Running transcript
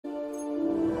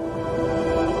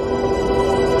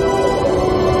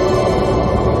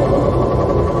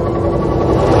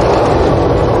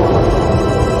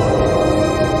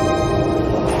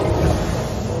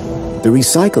The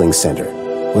recycling center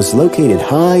was located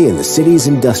high in the city's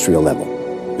industrial level.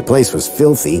 The place was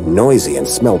filthy, noisy, and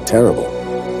smelled terrible.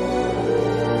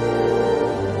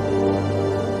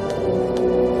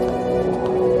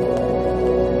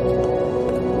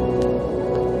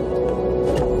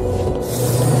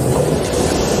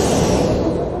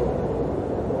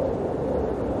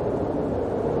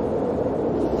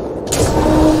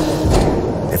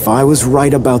 If I was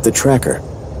right about the tracker,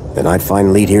 then I'd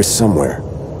find Leet here somewhere.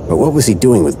 But what was he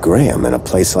doing with Graham in a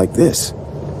place like this?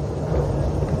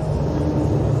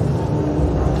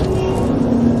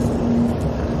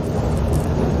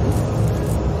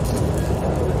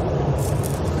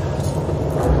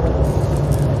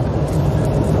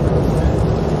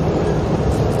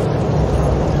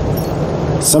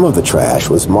 Some of the trash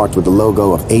was marked with the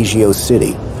logo of Agio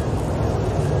City.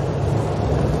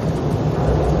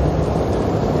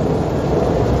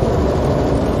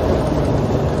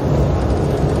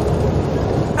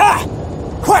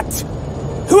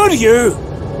 Who are you?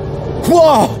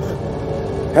 Whoa!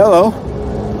 Hello.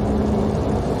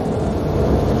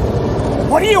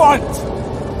 What do you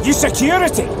want? You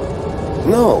security?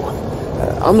 No.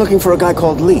 I'm looking for a guy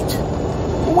called Leet.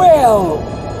 Well,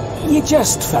 you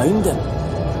just found him.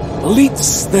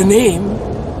 Leet's the name.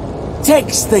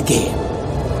 Tech's the game.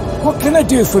 What can I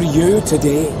do for you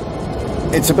today?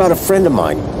 It's about a friend of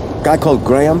mine. A guy called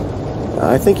Graham.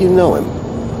 I think you know him.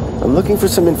 I'm looking for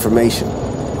some information.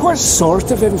 What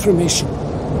sort of information?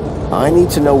 I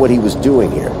need to know what he was doing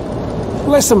here.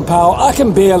 Listen, pal, I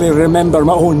can barely remember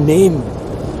my own name.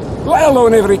 Let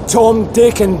alone every Tom,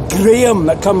 Dick and Graham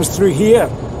that comes through here.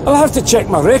 I'll have to check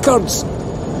my records.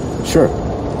 Sure.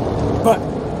 But,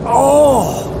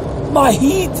 oh, my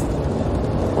head.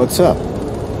 What's up?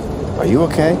 Are you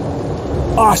okay?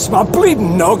 Oh, it's my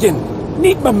bleeding noggin.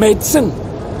 Need my medicine.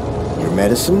 Your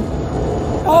medicine?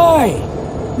 Aye,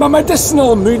 my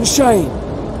medicinal moonshine.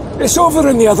 It's over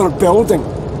in the other building.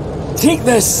 Take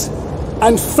this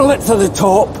and fill it to the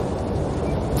top.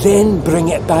 Then bring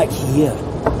it back here.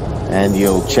 And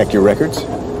you'll check your records?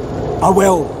 I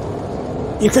will.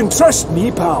 You can trust me,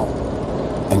 pal.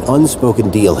 An unspoken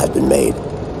deal had been made.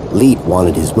 Leet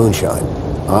wanted his moonshine.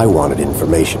 I wanted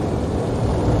information.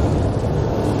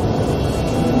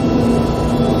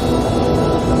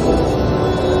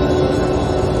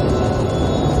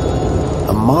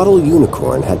 A model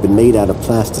unicorn had been made out of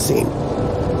plasticine.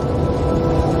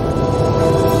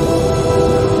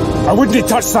 I wouldn't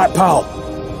touch that, pal.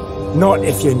 Not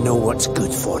if you know what's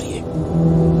good for you.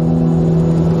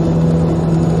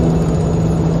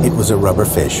 It was a rubber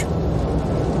fish.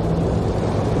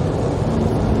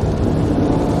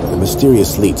 The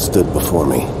mysterious Leet stood before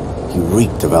me. He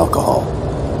reeked of alcohol.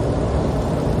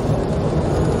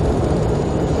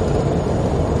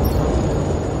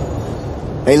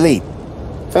 Hey, Leet.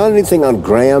 Found anything on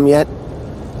Graham yet?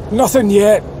 Nothing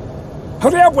yet.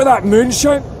 Hurry up with that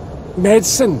moonshine.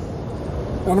 Medicine.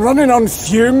 I'm running on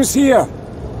fumes here.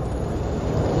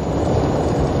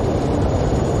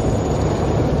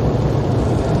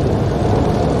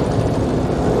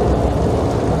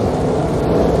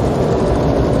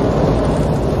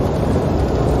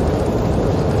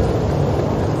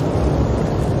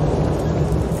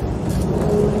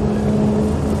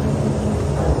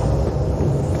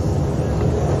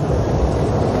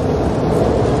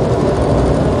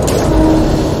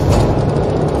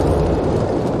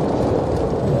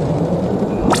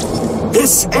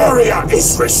 This area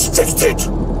is restricted.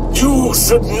 You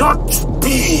should not be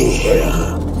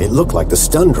here. It looked like the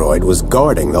stun droid was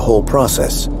guarding the whole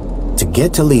process. To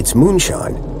get to Leet's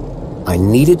moonshine, I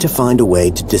needed to find a way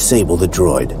to disable the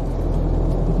droid.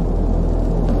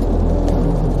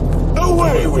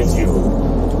 Away with you.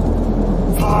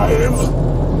 5,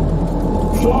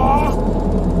 4,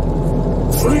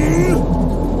 3,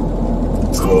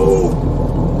 2,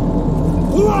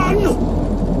 1.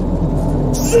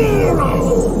 0!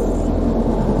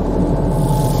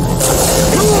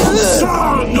 You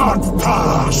shall not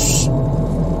pass!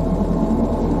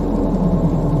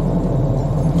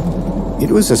 It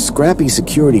was a scrappy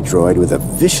security droid with a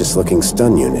vicious-looking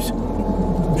stun unit.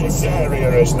 This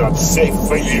area is not safe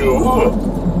for you.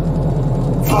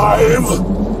 5,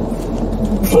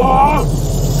 4...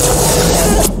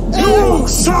 You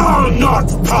shall not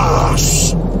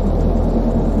pass!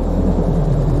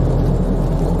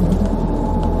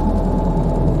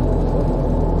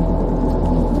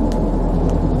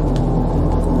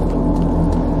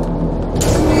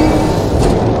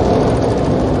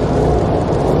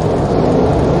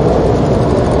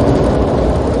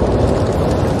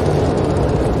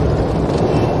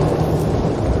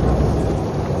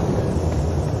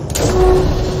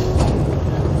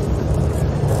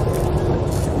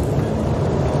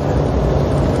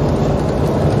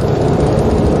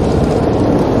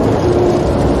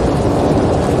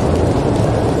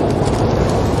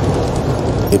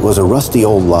 It was a rusty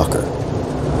old locker.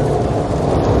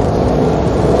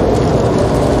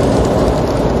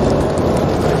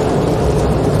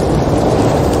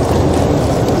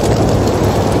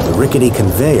 The rickety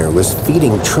conveyor was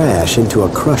feeding trash into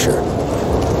a crusher.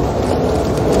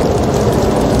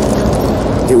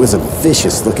 It was a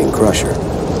vicious-looking crusher.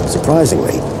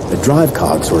 Surprisingly, the drive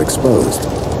cogs were exposed.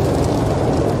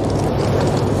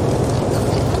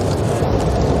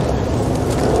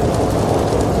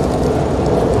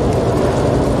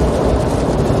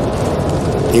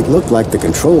 It looked like the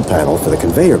control panel for the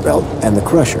conveyor belt and the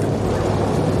crusher.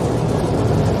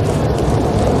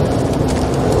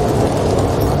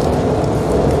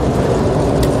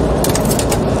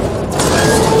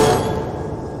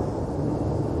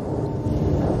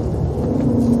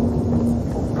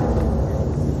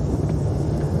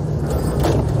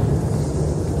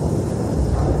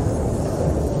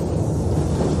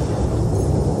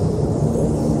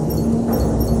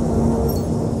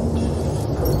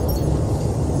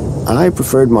 I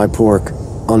preferred my pork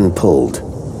unpulled.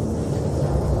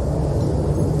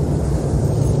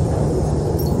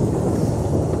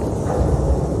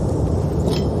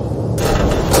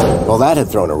 Well, that had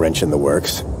thrown a wrench in the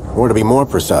works. Or to be more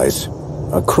precise,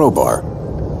 a crowbar.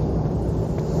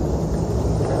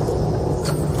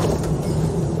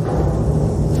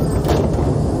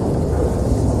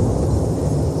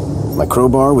 My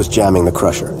crowbar was jamming the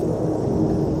crusher.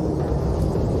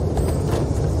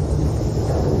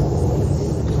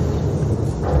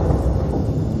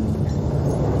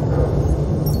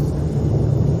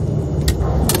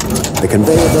 The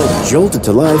conveyor belt jolted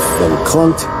to life, then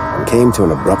clunked and came to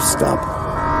an abrupt stop.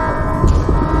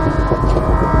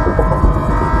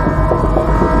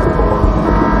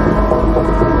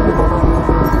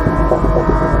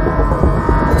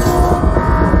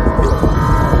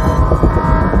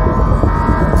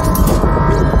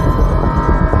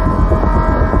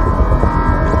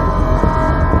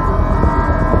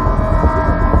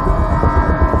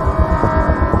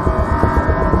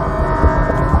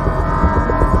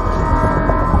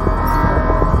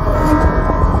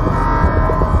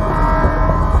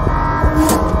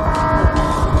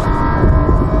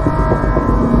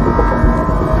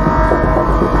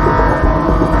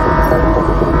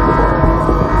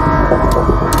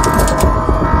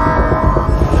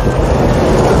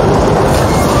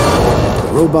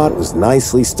 The robot was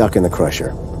nicely stuck in the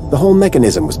crusher. The whole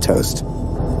mechanism was toast.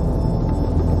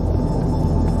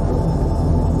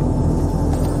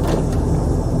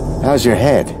 How's your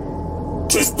head?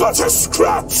 'Tis but a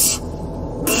scratch.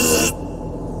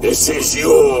 This is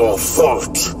your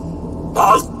fault.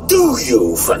 I'll do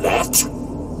you for that.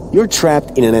 You're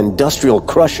trapped in an industrial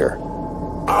crusher.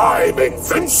 I'm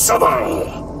invincible.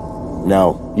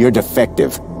 No, you're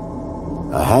defective.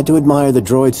 I had to admire the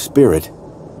droid's spirit,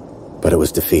 but it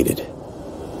was defeated.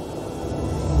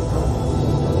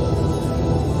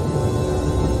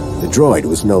 The droid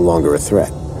was no longer a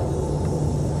threat.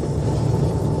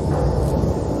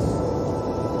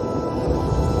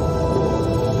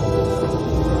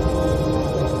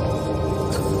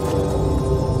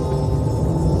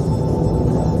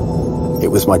 It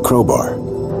was my crowbar.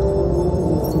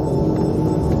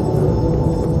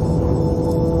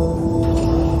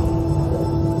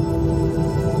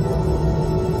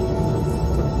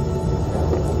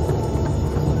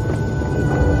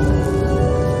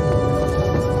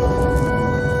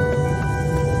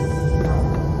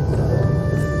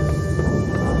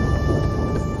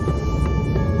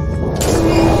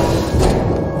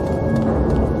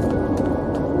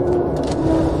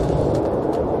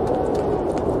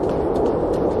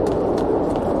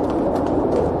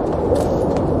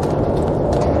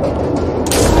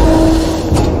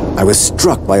 I was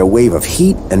struck by a wave of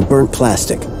heat and burnt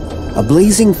plastic. A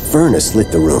blazing furnace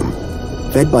lit the room,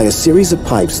 fed by a series of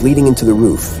pipes leading into the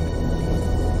roof.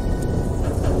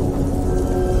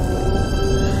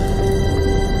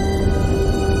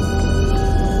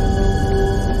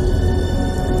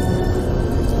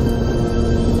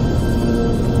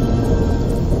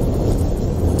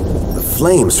 The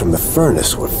flames from the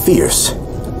furnace were fierce.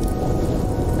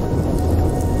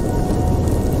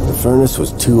 The furnace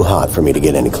was too hot for me to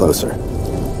get any closer.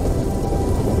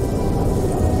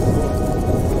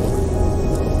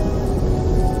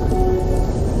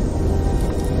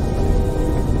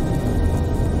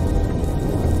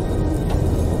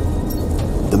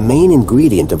 The main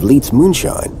ingredient of Leet's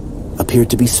moonshine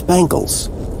appeared to be spangles.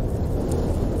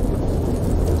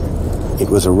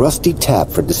 It was a rusty tap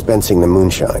for dispensing the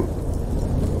moonshine.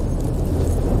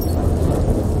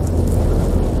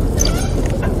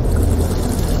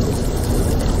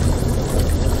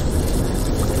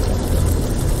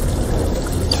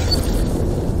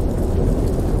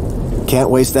 can't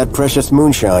waste that precious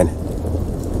moonshine.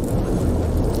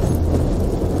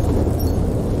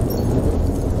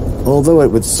 Although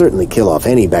it would certainly kill off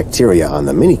any bacteria on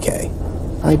the Mini-K,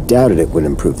 I doubted it would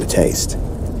improve the taste.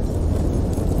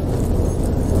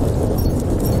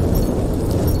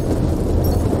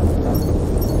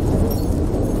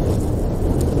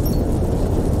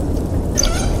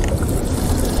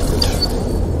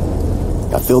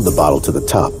 I filled the bottle to the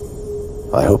top.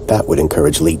 I hoped that would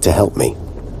encourage Leet to help me.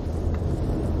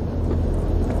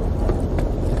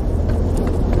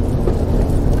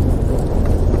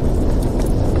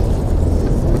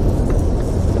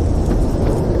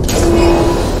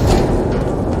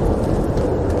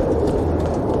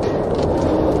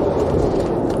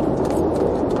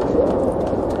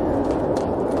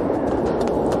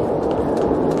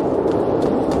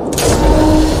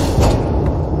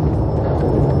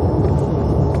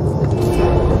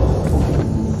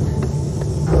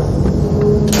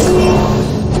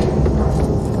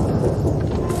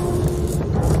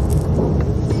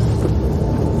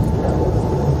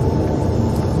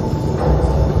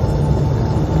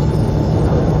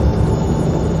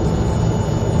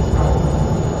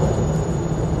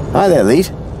 Hi there,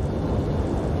 Leet.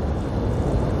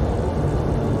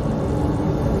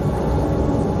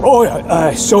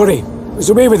 Oh, sorry. I was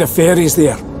away with the fairies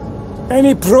there.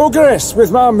 Any progress with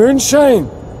my moonshine?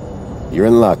 You're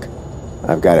in luck.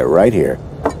 I've got it right here.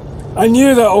 I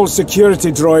knew that old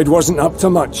security droid wasn't up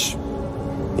to much.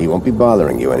 He won't be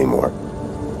bothering you anymore.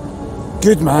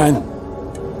 Good man.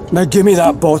 Now give me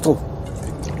that bottle.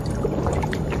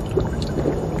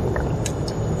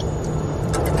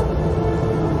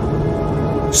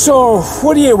 So,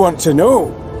 what do you want to know?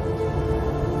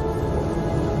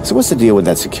 So what's the deal with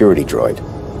that security droid?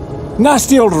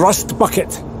 Nasty old rust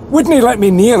bucket. Wouldn't he let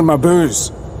me near my booze?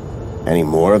 Any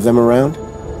more of them around?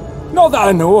 Not that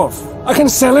I know of. I can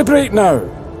celebrate now.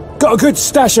 Got a good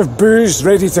stash of booze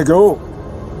ready to go.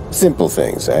 Simple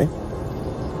things, eh?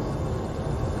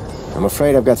 I'm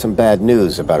afraid I've got some bad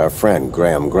news about our friend,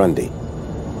 Graham Grundy.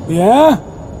 Yeah?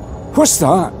 What's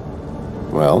that?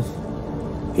 Well,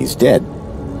 he's dead.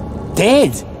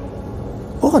 Dead?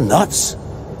 Oh, nuts.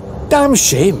 Damn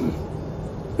shame.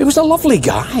 He was a lovely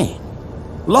guy.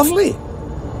 Lovely.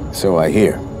 So I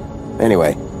hear.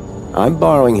 Anyway, I'm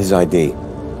borrowing his ID.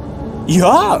 You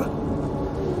are?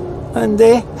 And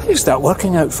how's that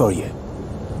working out for you?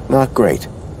 Not great.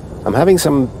 I'm having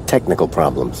some technical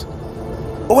problems.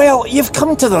 Well, you've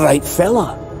come to the right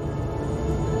fella.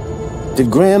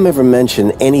 Did Graham ever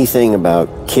mention anything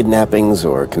about kidnappings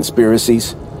or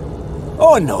conspiracies?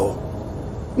 Oh, no.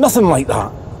 Nothing like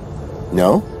that.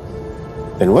 No?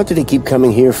 Then what did he keep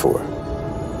coming here for?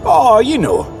 Oh, you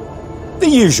know. The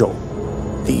usual.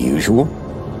 The usual?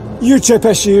 U-chip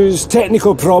issues,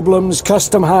 technical problems,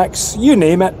 custom hacks, you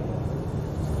name it.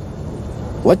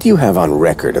 What do you have on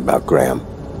record about Graham?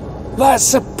 That's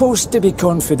supposed to be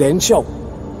confidential.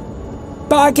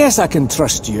 But I guess I can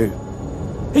trust you.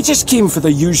 He just came for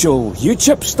the usual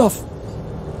U-chip stuff.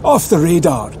 Off the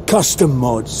radar, custom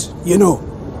mods, you know.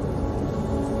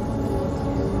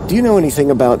 Do you know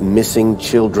anything about missing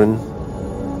children?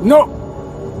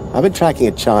 No. I've been tracking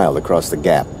a child across the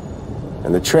gap,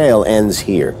 and the trail ends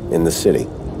here, in the city.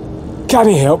 Can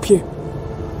he help you?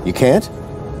 You can't?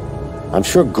 I'm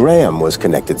sure Graham was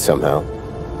connected somehow.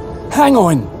 Hang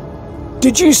on.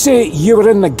 Did you say you were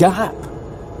in the gap?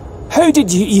 How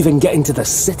did you even get into the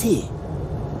city?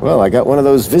 Well, I got one of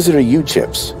those visitor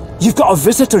U-chips. You've got a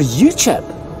visitor U-chip?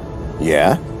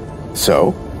 Yeah?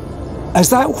 So? Is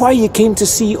that why you came to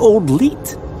see old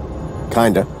Leet?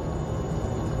 Kinda.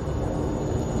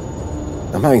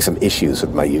 I'm having some issues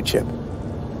with my U-chip.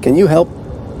 Can you help?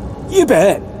 You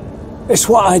bet. It's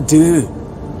what I do.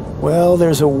 Well,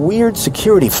 there's a weird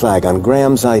security flag on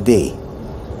Graham's ID.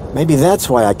 Maybe that's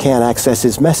why I can't access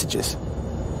his messages.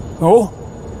 Oh?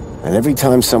 And every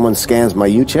time someone scans my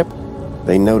U-chip,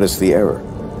 they notice the error.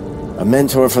 A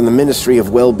mentor from the Ministry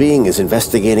of Well-Being is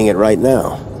investigating it right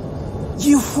now.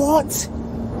 You what?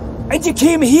 And you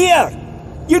came here?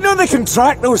 You know they can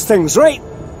track those things, right?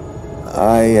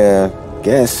 I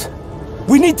guess.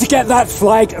 We need to get that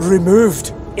flag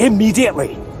removed.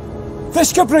 Immediately.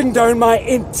 This could bring down my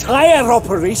entire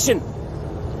operation.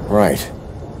 Right.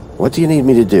 What do you need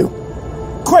me to do?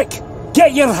 Quick!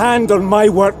 Get your hand on my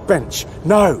workbench,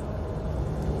 now!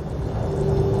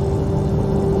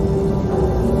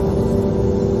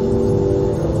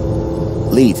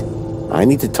 Leet, I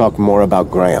need to talk more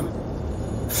about Graham.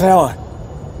 Fella,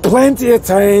 plenty of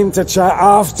time to chat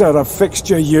after I've fixed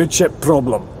your U-chip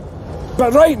problem.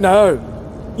 But right now,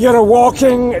 you're a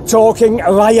walking, talking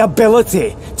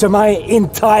liability to my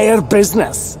entire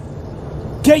business.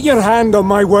 Get your hand on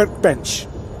my workbench.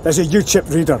 There's a U-chip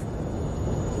reader.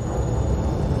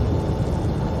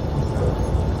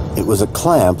 It was a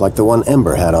clamp like the one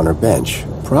Ember had on her bench,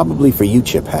 probably for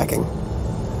U-chip hacking.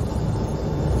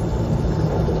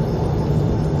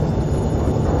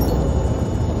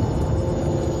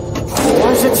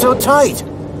 Why is it so tight?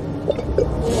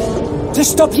 To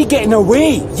stop you getting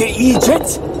away, you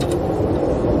idiot!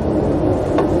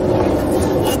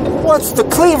 What's the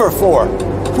cleaver for?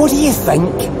 What do you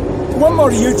think? One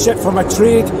more U-chip for my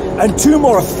trade, and 2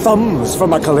 more thumbs for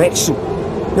my collection.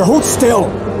 Now hold still,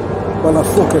 while I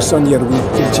focus on your wee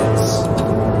digits.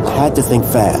 I had to think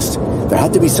fast. There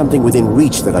had to be something within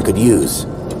reach that I could use.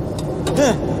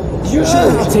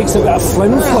 Usually it takes a bit of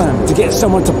flim-flam to get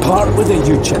someone to part with a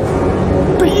U-chip.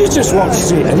 But you just walked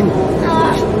straight in.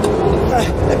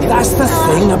 That's the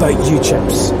thing about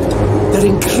U-chips. They're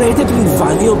incredibly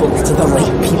valuable to the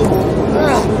right people.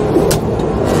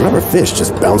 The rubber fish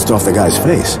just bounced off the guy's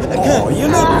face. Oh, you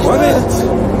look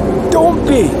worried. Don't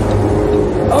be.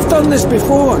 I've done this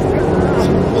before.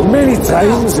 Many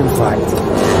times, in fact.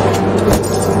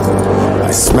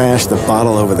 I smashed the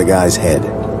bottle over the guy's head.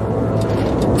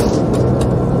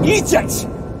 Egypt!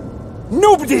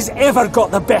 Nobody's ever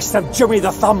got the best of Jimmy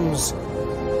the Thumbs.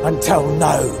 Until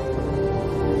now.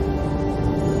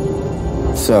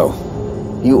 So,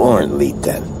 you aren't Leet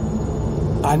then?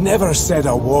 I never said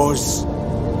I was.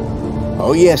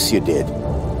 Oh yes you did.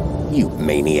 You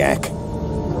maniac.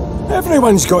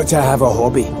 Everyone's got to have a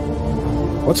hobby.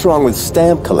 What's wrong with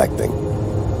stamp collecting?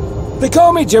 They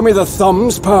call me Jimmy the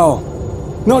Thumbs, pal.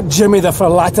 Not Jimmy the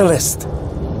Philatelist.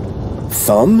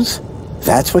 Thumbs?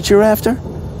 That's what you're after?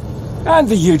 And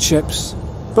the U-chips,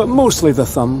 but mostly the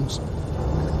thumbs.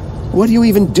 What do you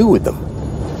even do with them?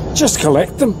 Just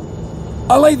collect them.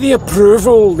 I like the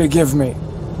approval they give me.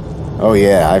 Oh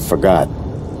yeah, I forgot.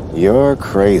 You're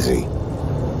crazy.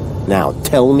 Now,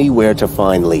 tell me where to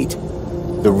find Leet.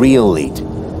 The real Leet.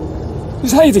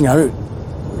 He's hiding out.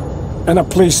 In a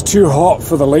place too hot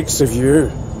for the likes of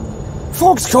you.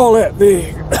 Folks call it the...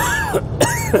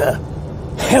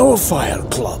 Hellfire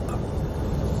Club.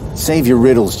 Save your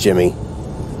riddles, Jimmy.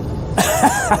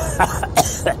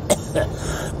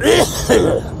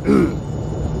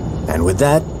 And with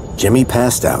that, Jimmy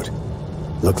passed out.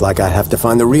 Looked like I'd have to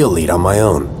find the real Leet on my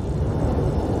own.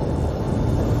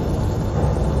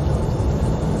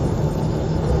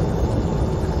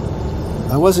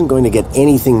 I wasn't going to get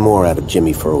anything more out of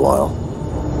Jimmy for a while.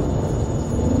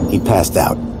 He passed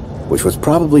out, which was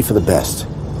probably for the best.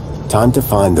 Time to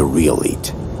find the real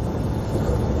Leet.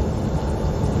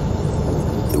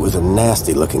 It was a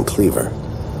nasty-looking cleaver.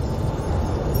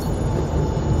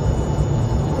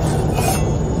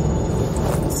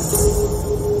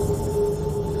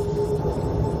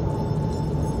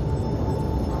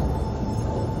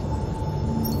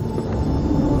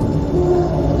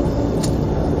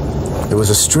 There was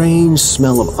a strange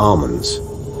smell of almonds.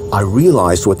 I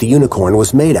realized what the unicorn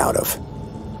was made out of.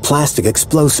 Plastic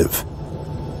explosive.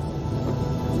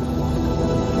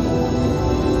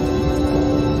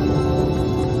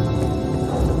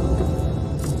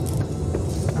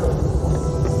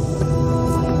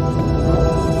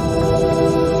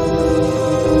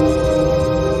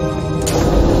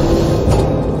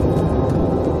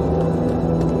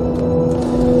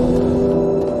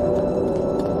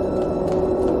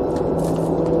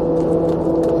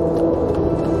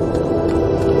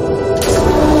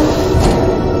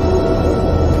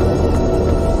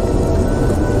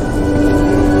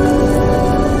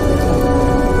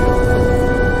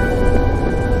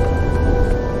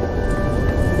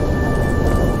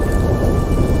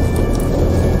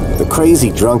 The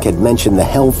crazy drunk had mentioned the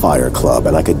Hellfire Club,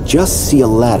 and I could just see a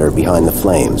ladder behind the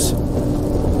flames.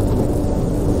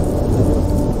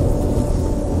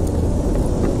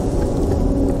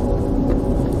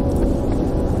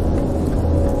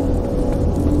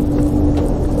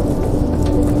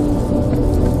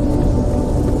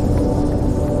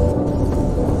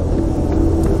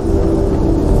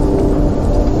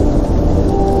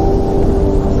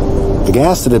 The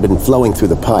gas that had been flowing through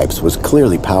the pipes was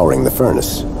clearly powering the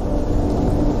furnace.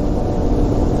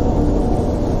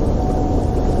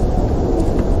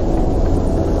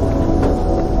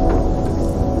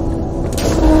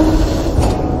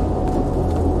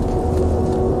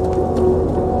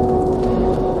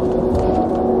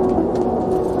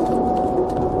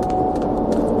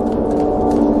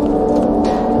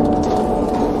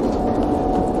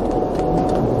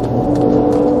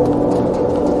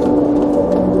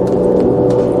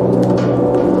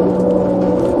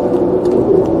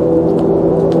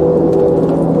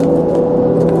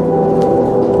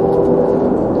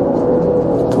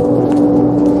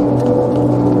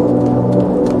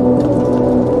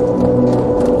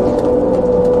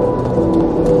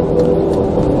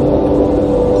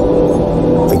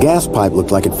 gas pipe looked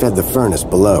like it fed the furnace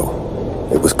below.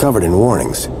 It was covered in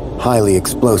warnings, highly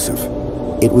explosive.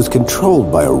 It was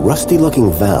controlled by a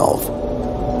rusty-looking valve.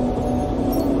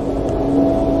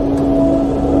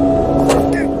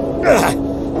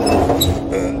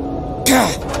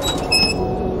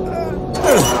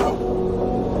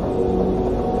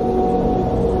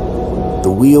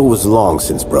 The wheel was long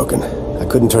since broken. I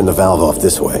couldn't turn the valve off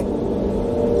this way.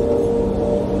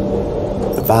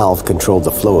 The valve controlled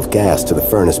the flow of gas to the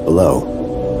furnace below.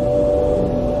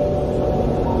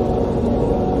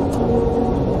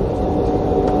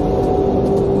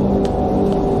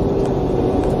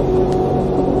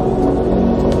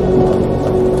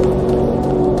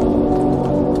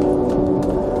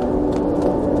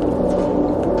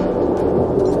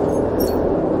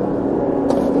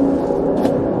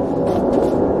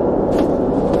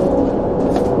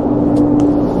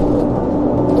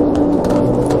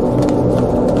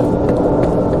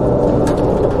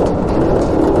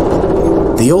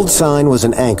 The old sign was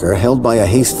an anchor held by a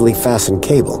hastily fastened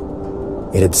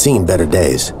cable. It had seen better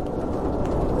days.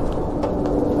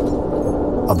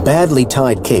 A badly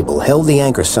tied cable held the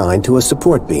anchor sign to a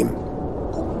support beam.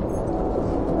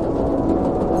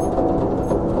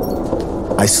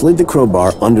 I slid the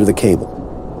crowbar under the cable,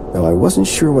 though I wasn't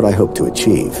sure what I hoped to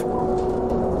achieve.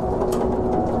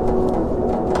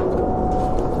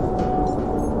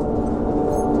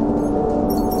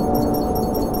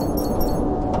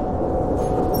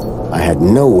 I had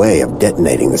no way of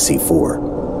detonating the C4.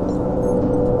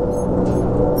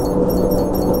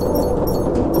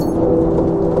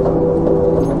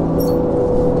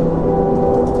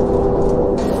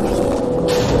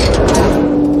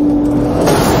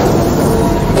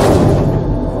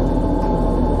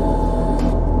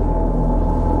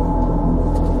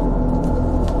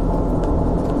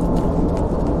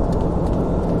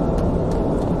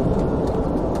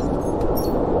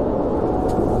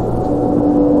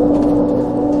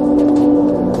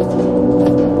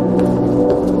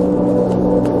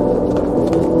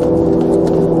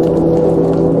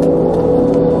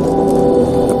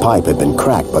 The pipe had been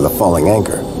cracked by the falling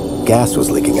anchor. Gas was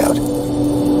leaking out.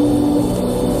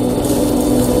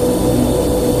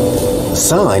 The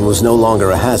sign was no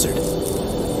longer a hazard,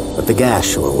 but the gas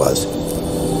sure was.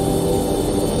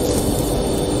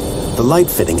 The light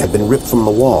fitting had been ripped from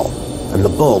the wall, and the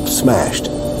bulb smashed.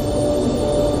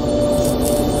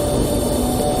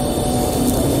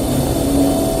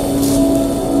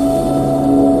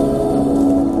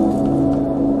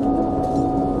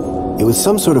 It was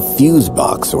some sort of fuse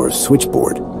box or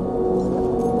switchboard.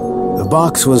 The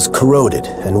box was corroded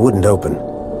and wouldn't open.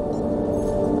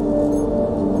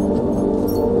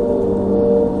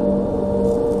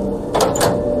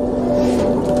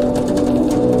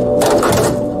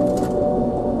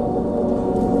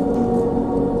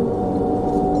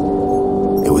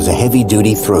 It was a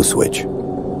heavy-duty throw switch.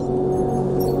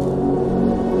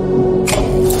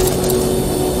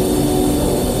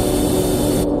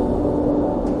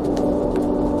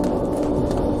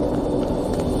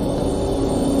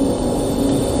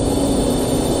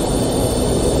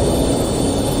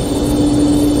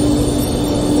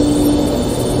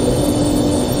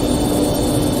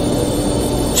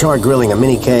 Char grilling a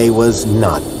Mini K was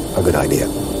not a good idea.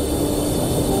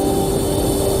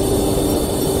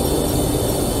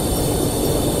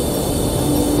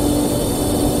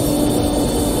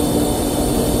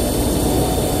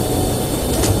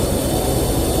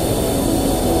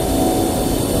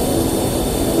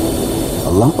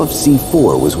 A lump of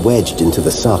C4 was wedged into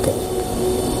the socket.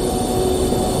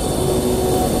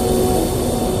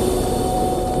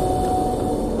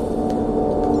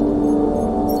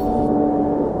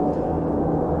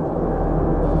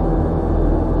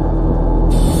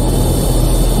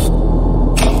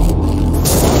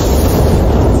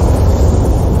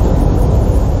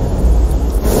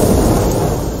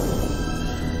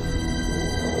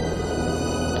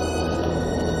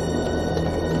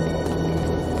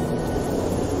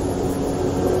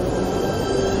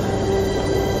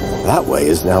 That way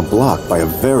is now blocked by a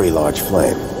very large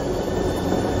flame.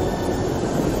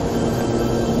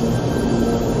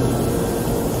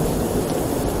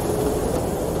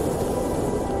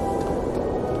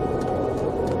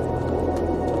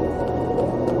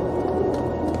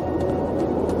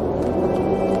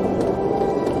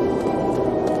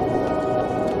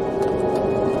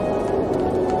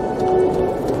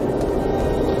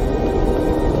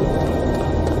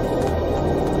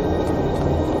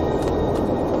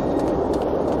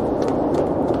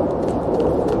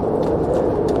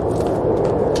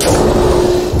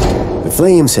 The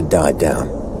flames had died down,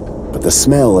 but the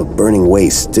smell of burning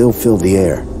waste still filled the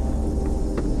air.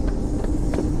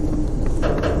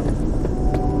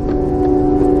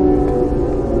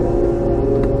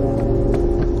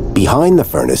 Behind the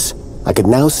furnace, I could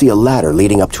now see a ladder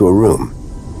leading up to a room.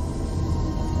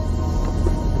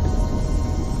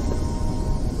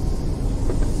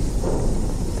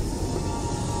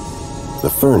 The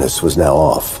furnace was now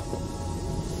off.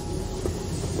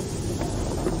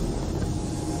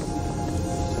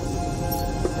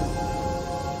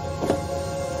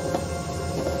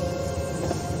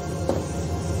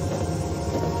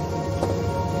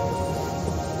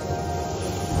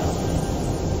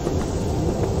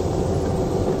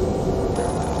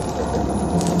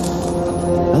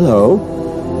 Hello?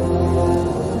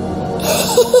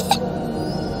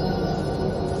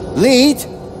 Leet?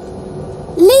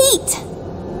 Leet!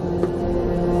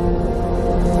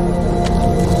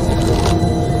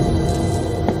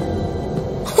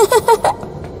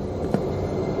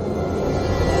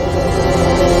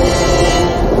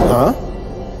 Huh?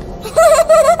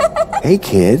 Hey,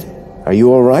 kid. Are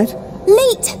you all right?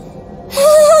 Leet!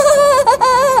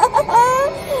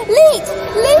 Leet!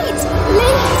 Leet!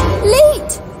 Leet!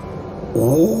 Leet!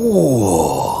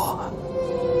 Oh.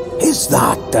 Is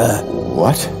that,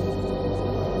 What?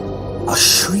 a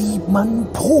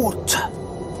Schriebmann Port?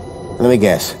 Let me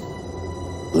guess.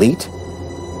 Leet?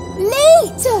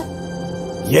 Leet!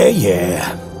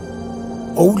 Yeah.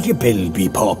 Hold your bilby,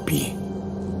 Poppy.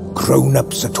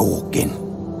 Grown-ups are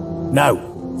talking. Now,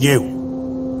 you.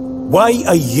 Why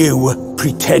are you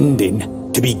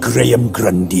pretending to be Graham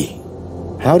Grundy?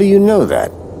 How do you know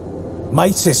that? My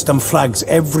system flags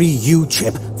every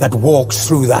U-chip that walks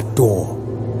through that door.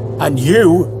 And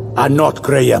you are not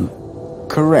Graham.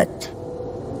 Correct.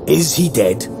 Is he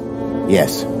dead?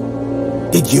 Yes.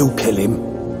 Did you kill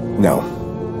him? No.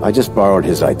 I just borrowed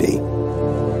his ID.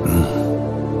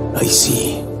 I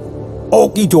see.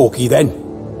 Okie dokie then.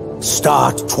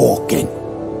 Start talking.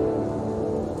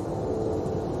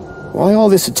 Why all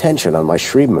this attention on my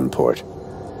Schriebmann Port?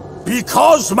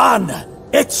 Because, man,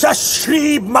 it's a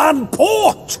Schriebmann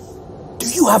Port! Do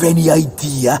you have any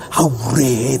idea how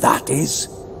rare that is?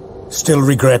 Still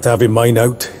regret having mine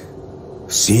out.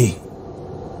 See?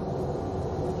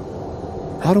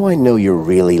 How do I know you're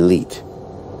really Leet?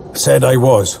 Said I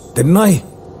was, didn't I?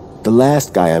 The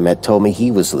last guy I met told me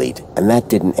he was Leet, and that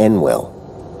didn't end well.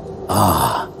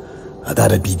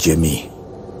 That'd be Jimmy.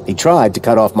 He tried to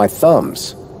cut off my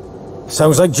thumbs.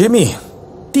 Sounds like Jimmy.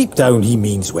 Deep down he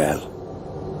means well.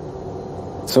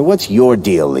 So what's your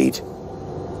deal, Leet?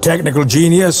 Technical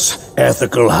genius,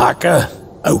 ethical hacker,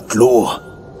 outlaw,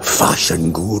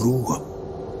 fashion guru.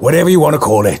 Whatever you want to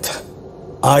call it.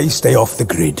 I stay off the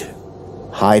grid.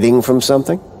 Hiding from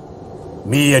something?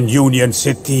 Me and Union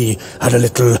City had a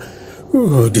little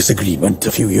disagreement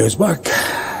a few years back.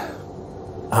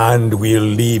 And we'll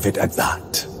leave it at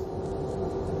that.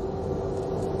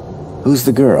 Who's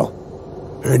the girl?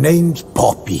 Her name's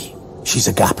Poppy. She's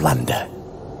a Gaplander.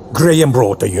 Graham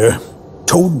brought her here.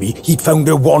 Told me he'd found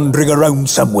her wandering around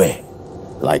somewhere.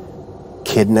 Like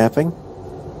kidnapping?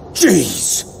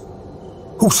 Jeez!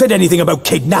 Who said anything about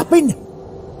kidnapping?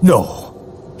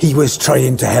 No. He was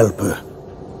trying to help her.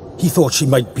 He thought she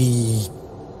might be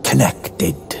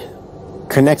connected.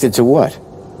 Connected to what?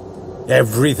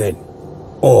 Everything.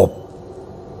 Or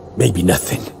maybe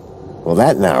nothing. Well,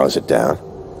 that narrows it down.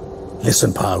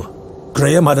 Listen, pal.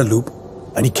 Graham had a loop,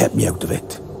 and he kept me out of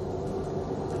it.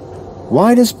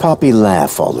 Why does Poppy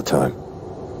laugh all the time?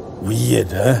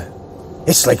 Weird, huh?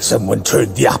 It's like someone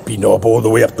turned the happy knob all the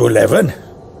way up to 11,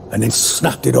 and then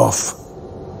snapped it off.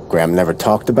 Graham never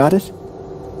talked about it?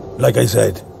 Like I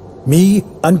said, me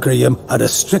and Graham had a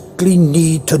strictly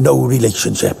need-to-know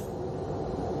relationship.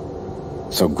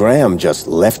 So Graham just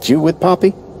left you with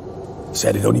Poppy?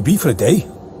 Said it'd only be for a day.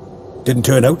 Didn't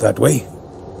turn out that way.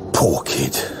 Poor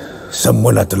kid.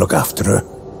 Someone had to look after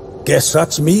her. Guess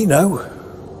that's me now.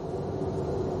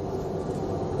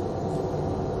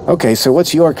 Okay, so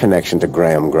what's your connection to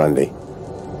Graham Grundy?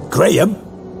 Graham?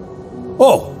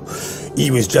 Oh,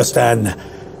 he was just an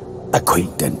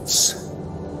acquaintance.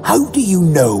 How do you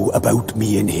know about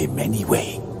me and him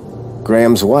anyway?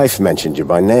 Graham's wife mentioned you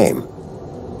by name.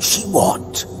 She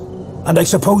what? And I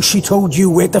suppose she told you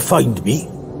where to find me?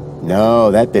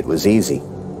 No, that bit was easy.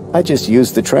 I just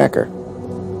used the tracker.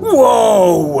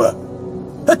 Whoa!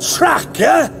 A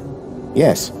tracker?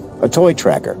 Yes, a toy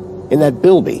tracker. In that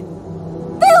bilby.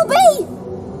 Bilby!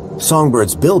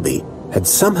 Songbird's bilby had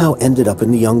somehow ended up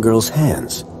in the young girl's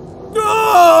hands.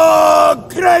 Oh,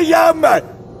 Graham!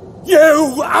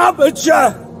 You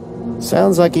amateur!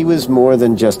 Sounds like he was more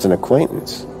than just an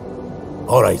acquaintance.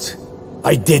 All right,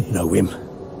 I did know him.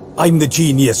 I'm the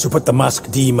genius who put the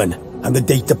masked demon and the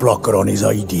data blocker on his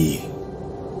ID.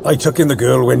 I took in the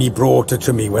girl when he brought her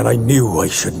to me when I knew I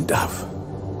shouldn't have.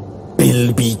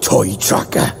 Bilby toy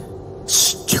tracker.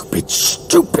 Stupid,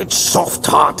 stupid,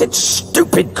 soft-hearted,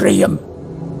 stupid Graham.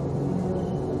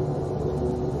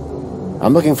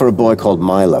 I'm looking for a boy called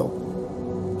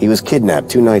Milo. He was kidnapped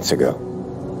 2 nights ago.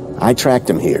 I tracked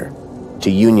him here, to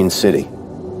Union City.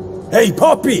 Hey,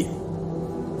 Poppy!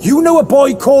 You know a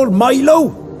boy called Milo?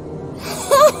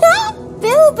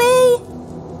 Bilby!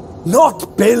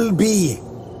 Not Bilby.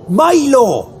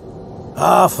 Milo!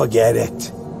 Ah, forget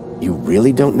it. You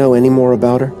really don't know any more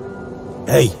about her?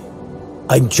 Hey,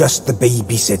 I'm just the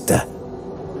babysitter.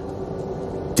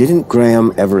 Didn't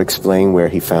Graham ever explain where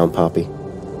he found Poppy?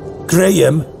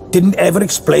 Graham didn't ever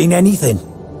explain anything.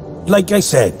 Like I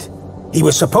said, he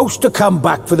was supposed to come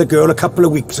back for the girl a couple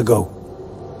of weeks ago.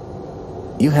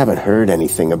 You haven't heard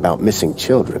anything about missing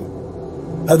children.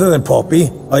 Other than Poppy,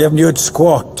 I haven't heard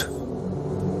squat.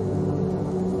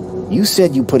 You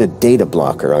said you put a data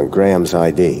blocker on Graham's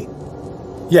ID.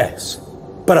 Yes,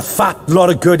 but a fat lot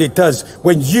of good it does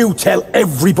when you tell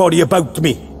everybody about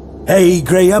me. Hey,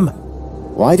 Graham?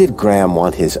 Why did Graham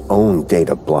want his own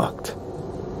data blocked?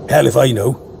 Hell if I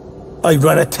know. I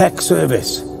run a tech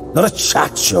service, not a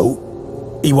chat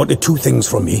show. He wanted 2 things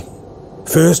from me.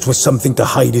 First was something to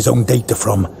hide his own data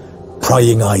from.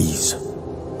 Prying eyes.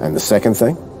 And the second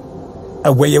thing?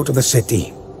 A way out of the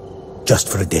city. Just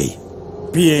for a day.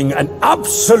 Being an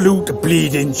absolute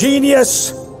bleeding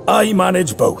genius, I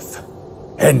manage both.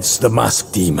 Hence the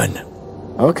masked demon.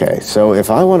 Okay, so if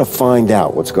I want to find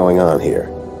out what's going on here,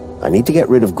 I need to get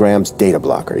rid of Graham's data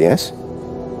blocker, yes?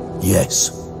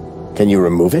 Yes. Can you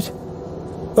remove it?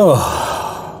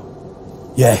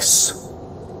 Oh. Yes.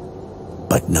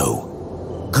 But no.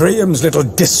 Graham's little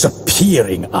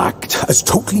disappearing act has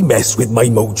totally messed with my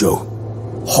mojo.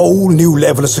 Whole new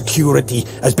level of security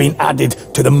has been added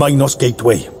to the MINOS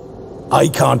gateway. I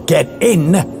can't get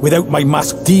in without my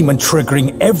masked demon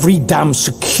triggering every damn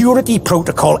security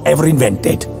protocol ever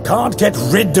invented. Can't get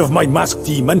rid of my masked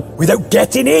demon without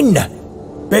getting in.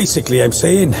 Basically, I'm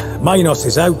saying MINOS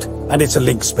is out and it's a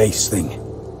LINC space thing.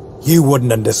 You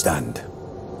wouldn't understand.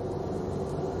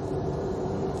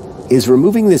 Is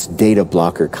removing this data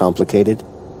blocker complicated?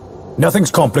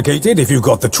 Nothing's complicated if you've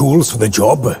got the tools for the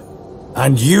job.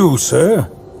 And you, sir,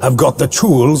 have got the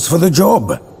tools for the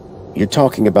job. You're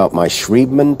talking about my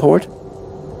Schriebmann Port?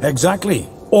 Exactly.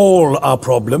 All our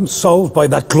problems solved by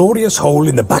that glorious hole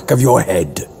in the back of your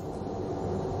head.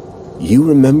 You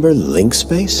remember LINC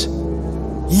space?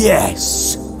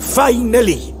 Yes,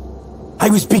 finally. I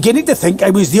was beginning to think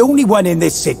I was the only one in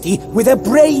this city with a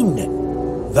brain.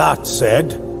 That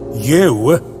said,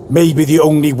 you may be the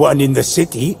only one in the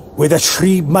city with a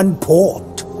Schriebmann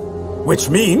Port. Which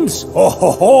means,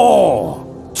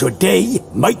 today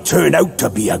might turn out to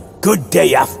be a good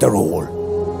day after all.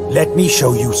 Let me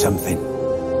show you something.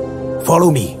 Follow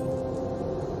me.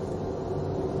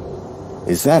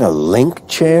 Is that a LINC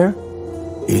chair?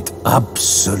 It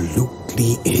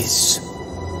absolutely is.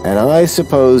 And I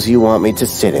suppose you want me to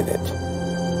sit in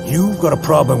it. You've got a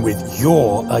problem with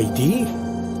your ID.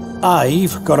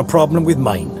 I've got a problem with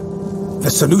mine.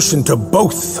 The solution to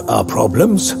both our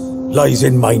problems lies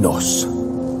in MINOS.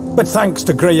 But thanks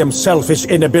to Graham's selfish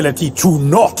inability to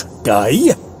not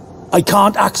die, I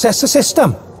can't access the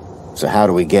system. So how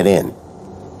do we get in?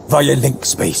 Via LINC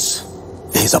space.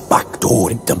 There's a back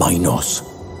door into MINOS.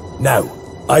 Now,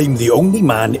 I'm the only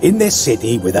man in this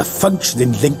city with a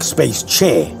functioning LINC space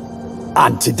chair.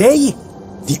 And today,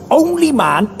 the only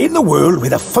man in the world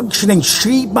with a functioning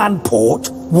Schriebmann Port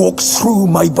walks through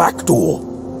my back door.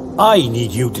 I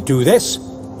need you to do this.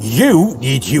 You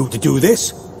need you to do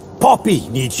this. Poppy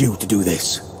needs you to do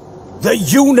this. The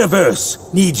universe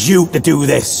needs you to do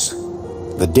this.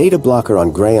 The data blocker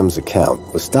on Graham's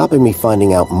account was stopping me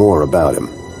finding out more about him.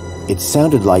 It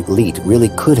sounded like Leet really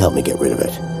could help me get rid of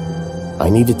it. I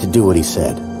needed to do what he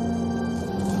said.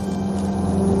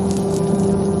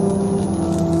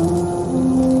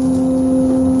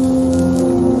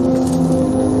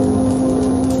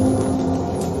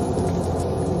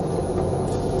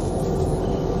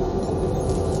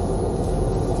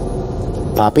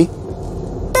 Poppy?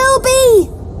 Bilby!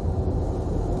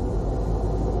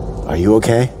 Are you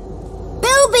okay?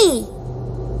 Bilby!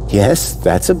 Yes,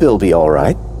 that's a Bilby, all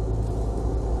right.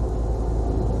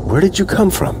 Where did you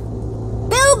come from?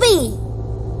 Bilby!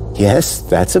 Yes,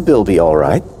 that's a Bilby, all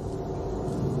right.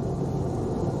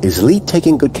 Is Leet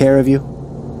taking good care of you?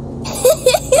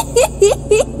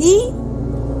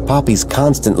 Poppy's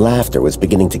constant laughter was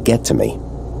beginning to get to me.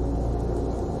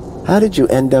 How did you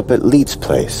end up at Leet's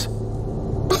place?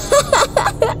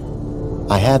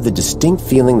 I had the distinct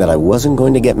feeling that I wasn't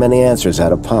going to get many answers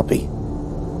out of Poppy.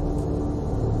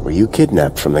 Were you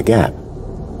kidnapped from the Gap?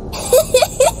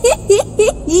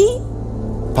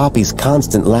 Poppy's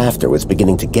constant laughter was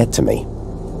beginning to get to me.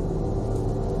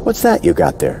 What's that you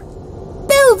got there?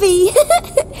 Bilby!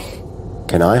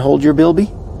 Can I hold your Bilby?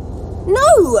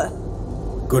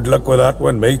 No! Good luck with that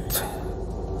one, mate.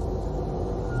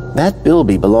 That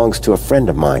Bilby belongs to a friend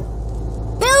of mine.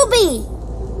 Bilby!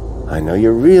 I know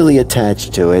you're really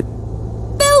attached to it.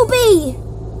 Bilby!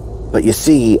 But you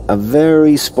see, a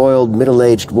very spoiled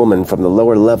middle-aged woman from the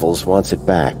lower levels wants it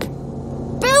back.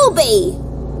 Bilby!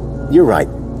 You're right.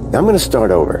 I'm gonna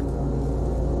start over.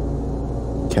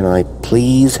 Can I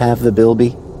please have the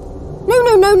Bilby?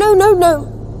 No.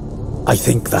 I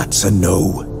think that's a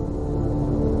no.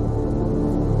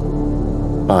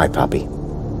 Bye, Poppy.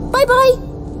 Bye-bye.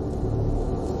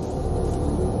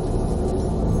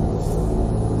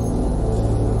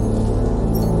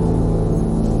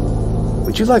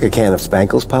 Would you like a can of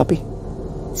Spankles, Poppy?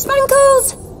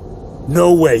 Spankles!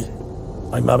 No way.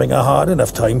 I'm having a hard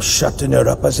enough time shutting her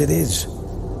up as it is.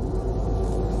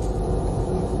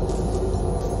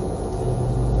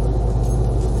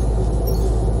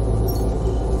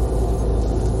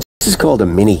 This is called a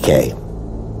mini K.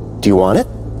 Do you want it?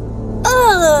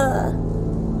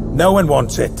 No one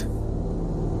wants it.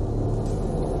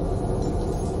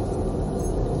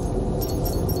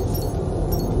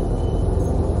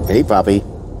 Hey, Poppy.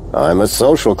 I'm a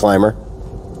social climber.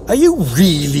 Are you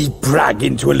really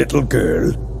bragging to a little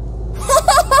girl?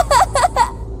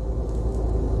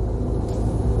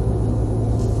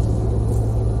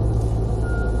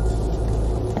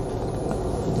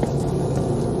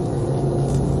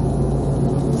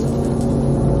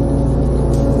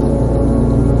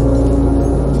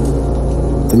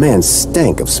 The man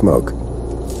stank of smoke.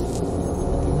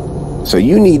 So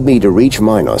you need me to reach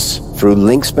MINOS through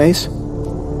LINC space?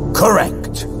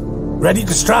 Correct. Ready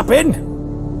to strap in?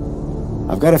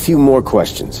 I've got a few more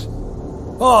questions.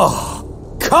 Oh,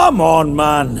 come on,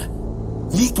 man.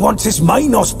 Leet wants his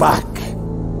MINOS back.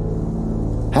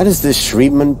 How does this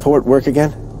Schriebmann Port work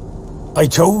again? I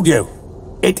told you.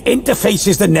 It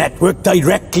interfaces the network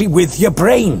directly with your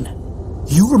brain.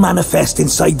 You'll manifest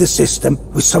inside the system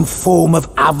with some form of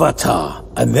avatar,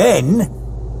 and then...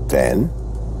 Then?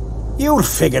 You'll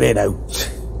figure it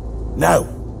out. Now,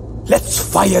 let's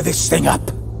fire this thing up.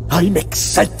 I'm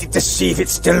excited to see if it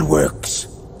still works.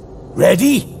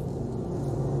 Ready?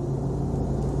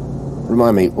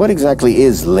 Remind me, what exactly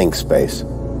is LINC space?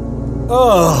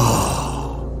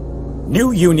 Oh.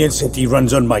 New Union City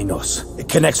runs on MINOS. It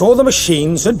connects all the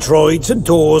machines and droids and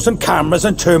doors and cameras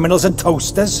and terminals and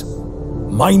toasters.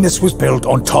 MINOS was built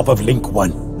on top of LINC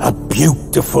 1, a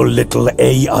beautiful little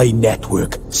AI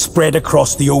network spread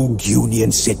across the old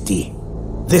Union City.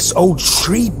 This old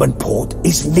Schriebmann Port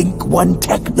is LINC 1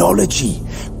 technology.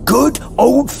 Good,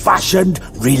 old-fashioned,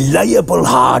 reliable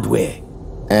hardware.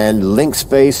 And LINC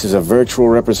space is a virtual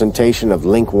representation of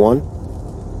LINC 1?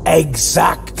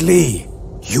 Exactly.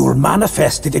 You're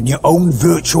manifested in your own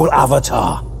virtual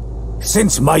avatar.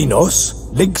 Since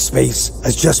MINOS, LINC space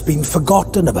has just been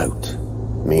forgotten about.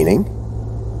 Meaning?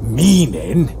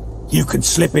 Meaning, you can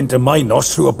slip into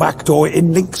MINOS through a backdoor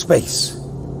in LINC space.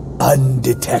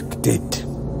 Undetected.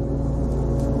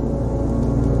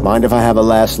 Mind if I have a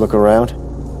last look around?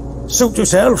 Suit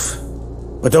yourself.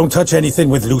 But don't touch anything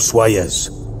with loose wires.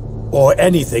 Or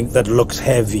anything that looks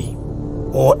heavy.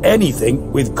 Or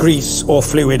anything with grease or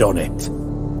fluid on it.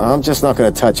 I'm just not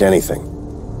gonna touch anything.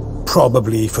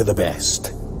 Probably for the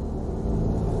best.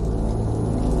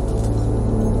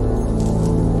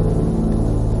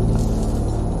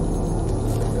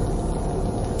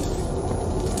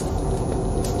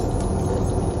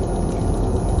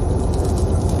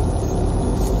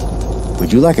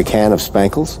 Would you like a can of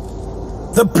Spankles?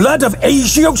 The blood of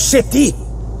Asio City?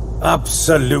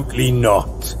 Absolutely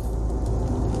not.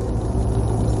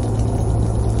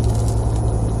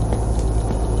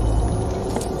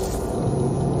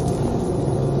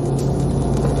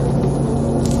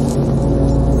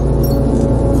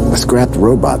 A scrapped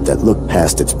robot that looked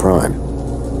past its prime.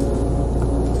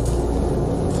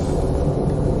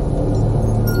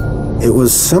 It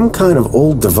was some kind of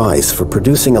old device for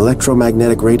producing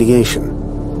electromagnetic radiation.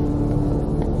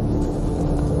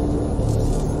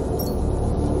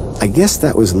 I guess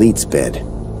that was Leet's bed.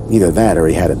 Either that or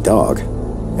he had a dog.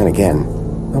 And again,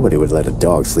 nobody would let a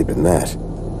dog sleep in that.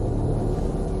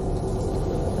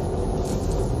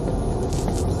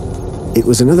 It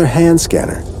was another hand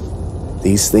scanner.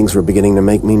 These things were beginning to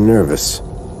make me nervous.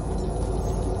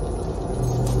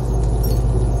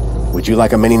 Would you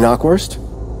like a mini knockwurst?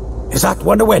 Is that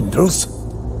one of Wendell's?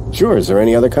 Sure, is there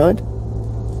any other kind?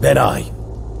 Then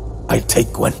I'll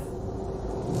take one.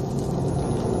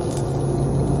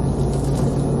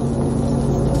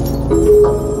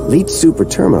 Leet's super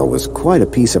terminal was quite a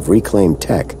piece of reclaimed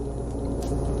tech.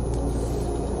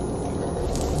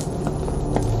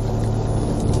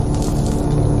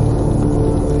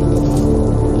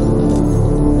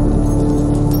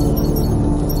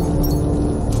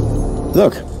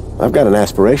 Look, I've got an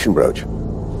aspiration brooch.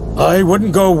 I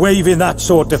wouldn't go waving that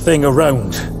sort of thing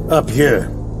around, up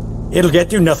here. It'll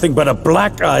get you nothing but a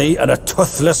black eye and a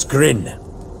toothless grin.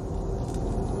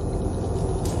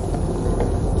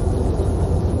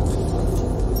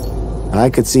 I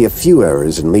could see a few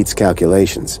errors in Leet's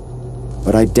calculations,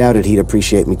 but I doubted he'd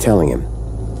appreciate me telling him.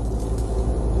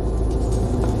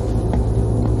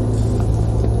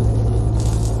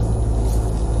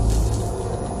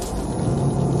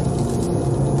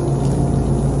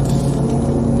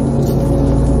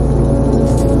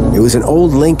 It was an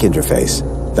old LINC interface,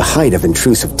 the height of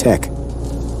intrusive tech.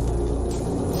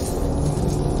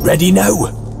 Ready now?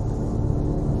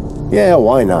 Yeah,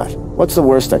 why not? What's the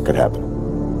worst that could happen?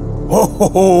 Ho ho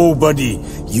ho, buddy.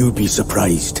 You'd be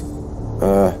surprised.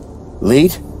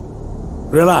 Leet?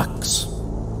 Relax.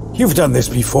 You've done this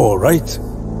before, right?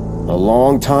 A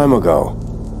long time ago.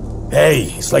 Hey,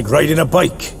 it's like riding a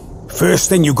bike. First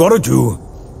thing you gotta do,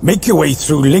 make your way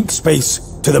through LINC space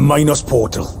to the MINOS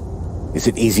portal. Is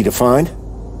it easy to find?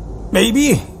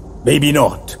 Maybe, maybe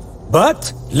not.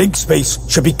 But LINC space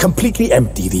should be completely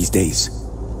empty these days.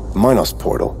 MINOS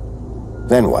portal.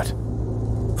 Then what?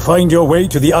 Find your way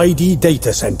to the ID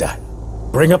data center.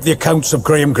 Bring up the accounts of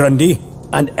Graham Grundy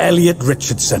and Elliot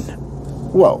Richardson.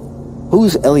 Whoa.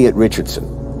 Who's Elliot Richardson?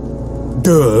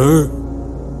 Duh.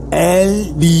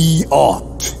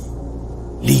 Elliot.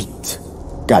 Leet.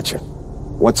 Gotcha.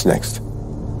 What's next?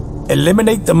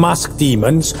 Eliminate the masked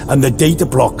demons and the data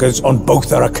blockers on both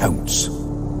their accounts.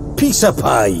 Piece of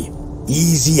pie.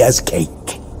 Easy as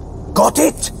cake. Got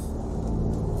it?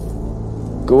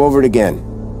 Go over it again.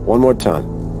 One more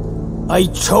time. I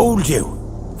told you.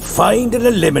 Find and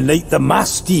eliminate the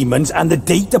masked demons and the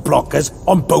data blockers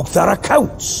on both their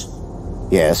accounts.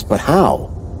 Yes, but how?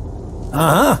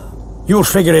 Uh-huh. You'll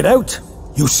figure it out.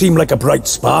 You seem like a bright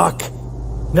spark.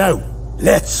 Now,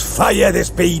 let's fire this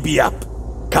baby up.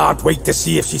 Can't wait to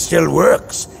see if she still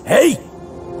works, hey?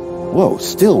 Whoa,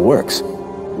 still works.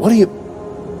 What do you...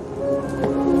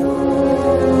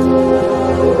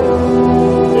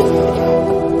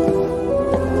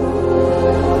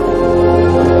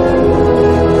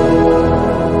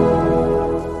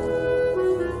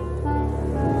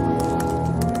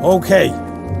 Okay,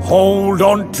 hold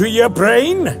on to your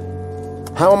brain.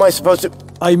 How am I supposed to...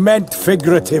 I meant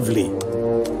figuratively.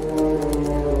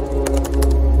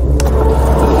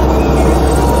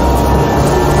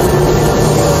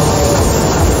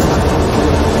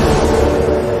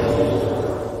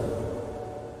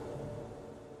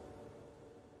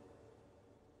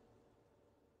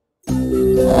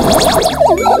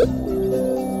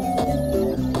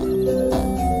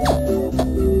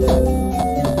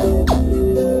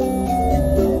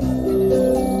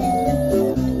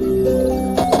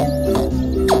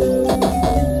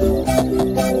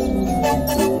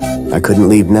 I couldn't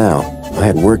leave now. I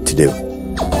had work to do.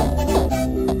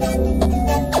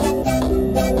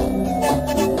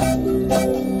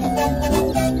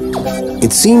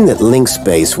 It seemed that LINC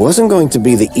space wasn't going to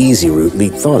be the easy route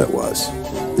Leet thought it was.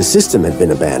 The system had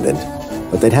been abandoned,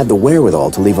 but they'd had the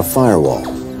wherewithal to leave a firewall.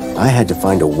 I had to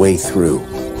find a way through.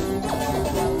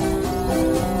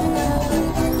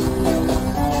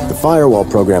 The firewall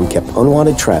program kept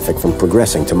unwanted traffic from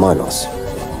progressing to MINOS.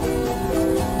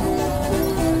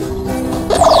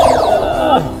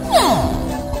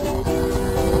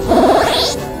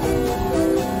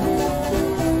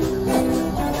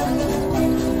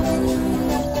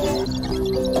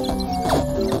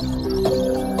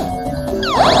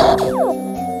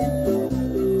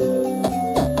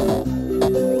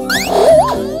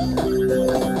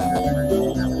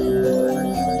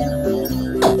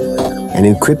 An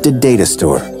encrypted data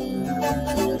store.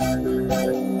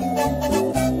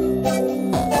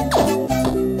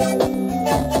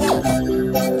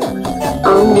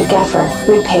 OmniGaffer.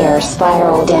 Repair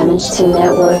spiral damage to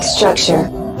network structure.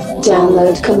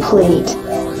 Download complete.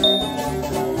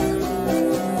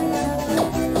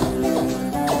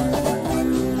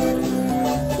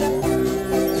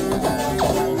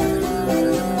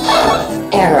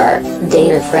 Error.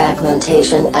 Data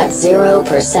fragmentation at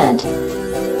 0%.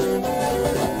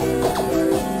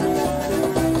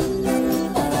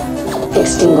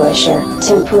 Extinguisher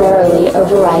temporarily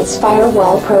overrides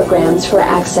firewall programs for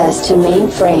access to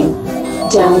mainframe.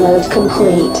 Download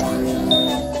complete.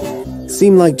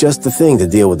 Seemed like just the thing to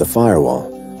deal with the firewall.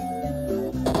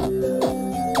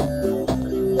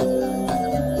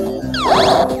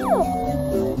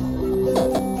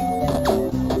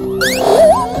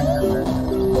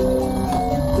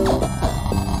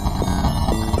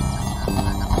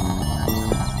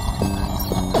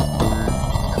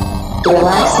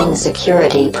 Relaxing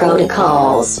security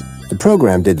protocols. The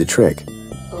program did the trick.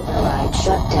 Override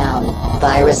shutdown.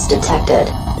 Virus detected.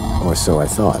 Or so I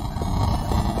thought.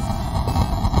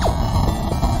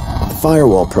 The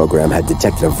firewall program had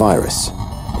detected a virus.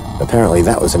 Apparently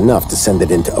that was enough to send it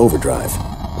into overdrive.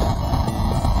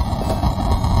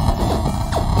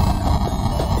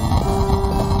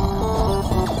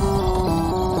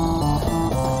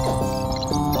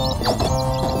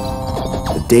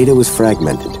 The data was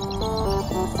fragmented.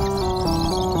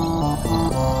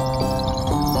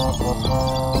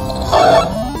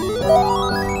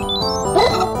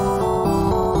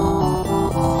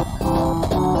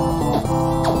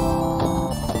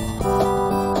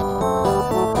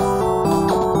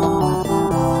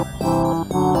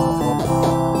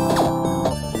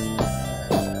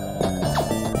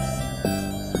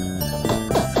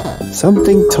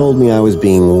 Something told me I was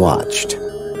being watched.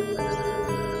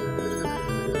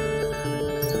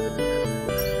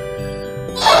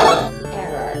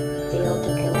 Error. Failed to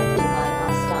connect to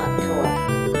MINOS.torque.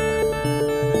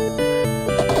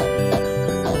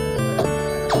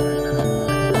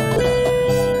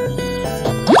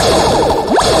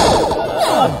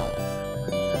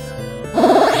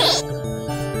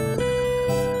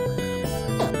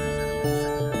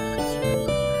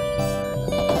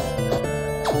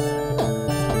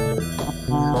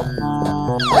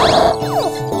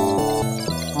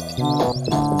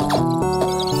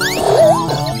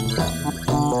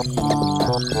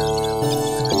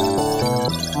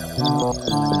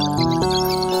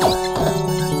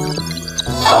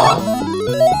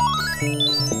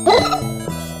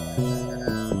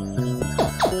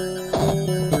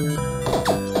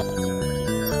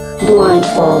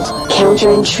 Blindfold,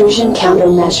 counter-intrusion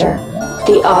countermeasure.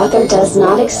 The author does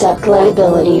not accept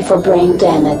liability for brain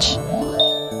damage.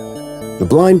 The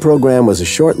blind program was a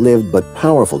short-lived but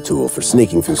powerful tool for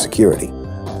sneaking through security.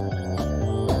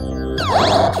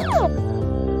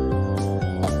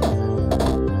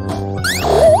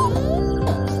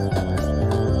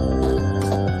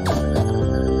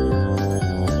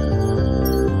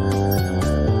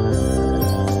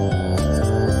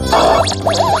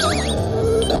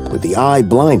 With the eye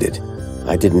blinded,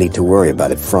 I didn't need to worry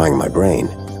about it frying my brain.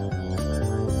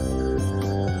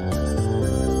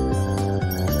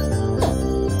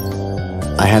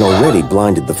 I had already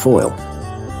blinded the foil.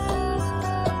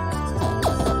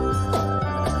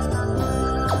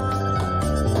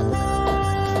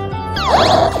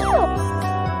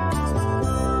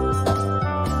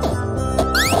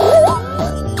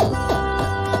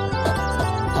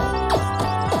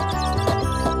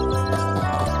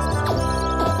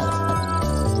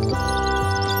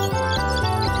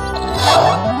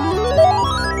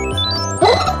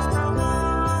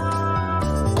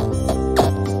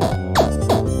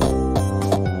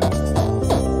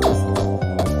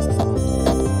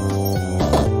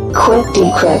 Quick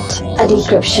Decrypt, a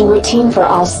decryption routine for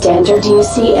all standard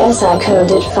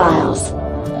UCSI-coded files.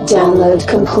 Download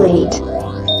complete.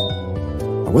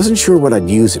 I wasn't sure what I'd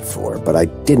use it for, but I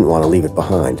didn't want to leave it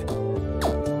behind.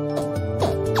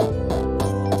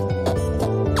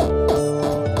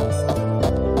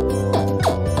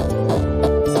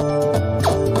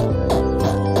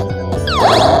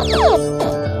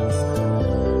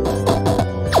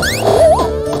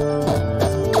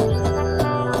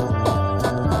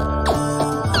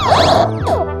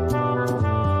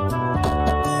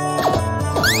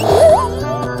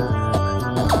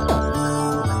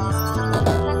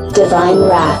 Divine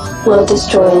Wrath will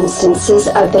destroy instances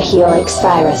of the Helix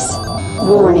virus.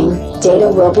 Warning, data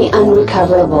will be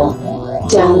unrecoverable.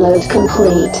 Download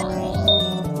complete.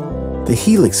 The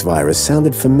Helix virus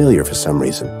sounded familiar for some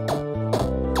reason.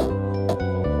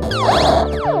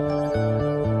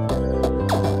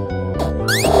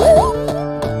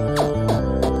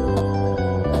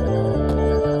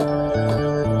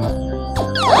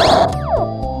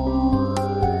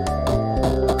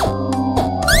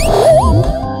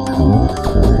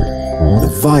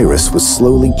 The virus was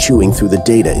slowly chewing through the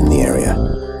data in the area.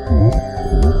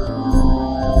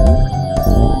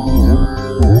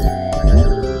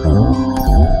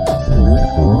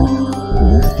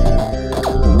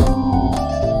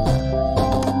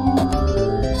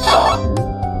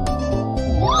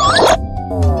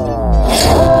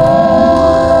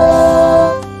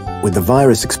 With the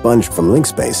virus expunged from LINC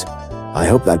space, I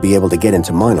hoped I'd be able to get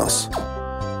into MINOS.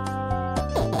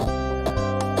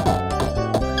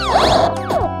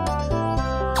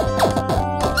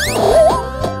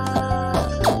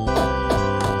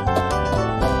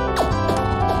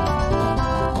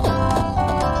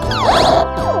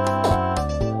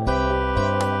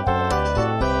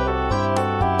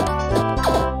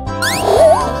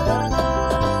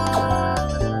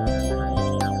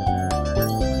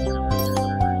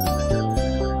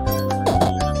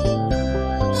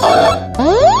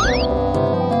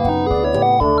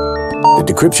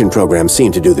 encryption program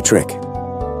seemed to do the trick.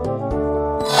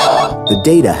 The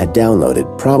data had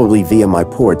downloaded, probably via my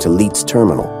port to Leet's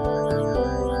terminal.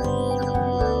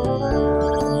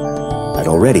 I'd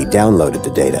already downloaded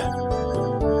the data.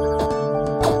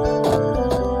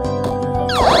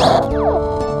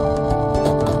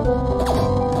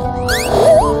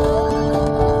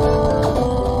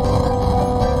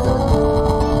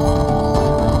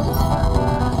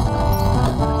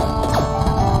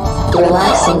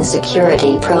 Relaxing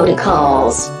security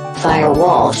protocols.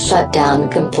 Firewall shutdown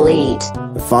complete.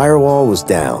 The firewall was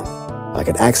down. I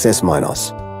could access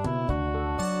MINOS.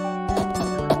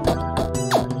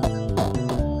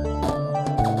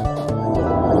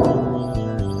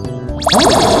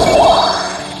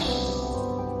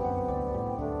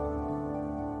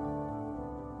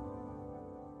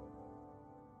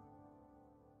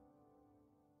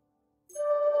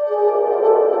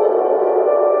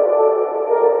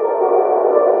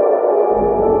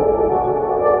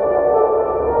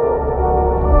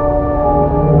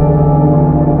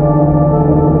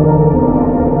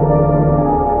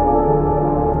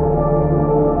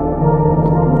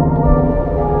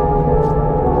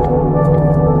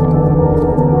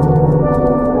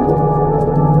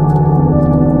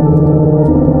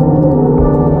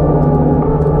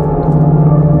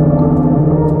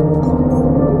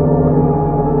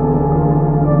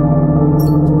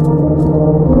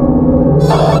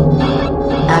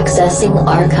 Accessing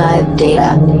archived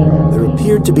data. There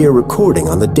appeared to be a recording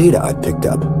on the data I'd picked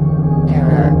up.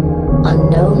 Error.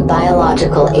 Unknown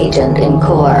biological agent in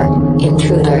core.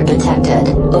 Intruder detected.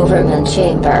 Overman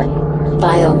chamber.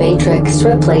 Biomatrix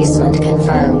replacement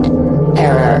confirmed.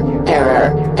 Error.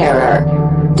 Error.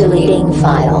 Error. Deleting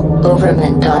file.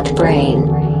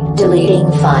 Overman.brain.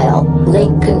 Deleting file.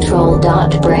 Link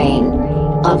control.brain.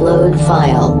 Upload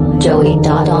file.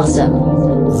 Joey.awesome.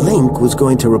 LINC was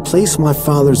going to replace my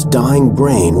father's dying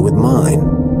brain with mine.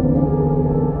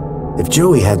 If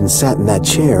Joey hadn't sat in that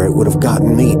chair, it would have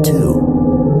gotten me too.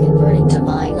 Converting to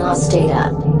MINOS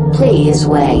data. Please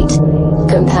wait.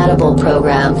 Compatible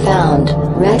program found.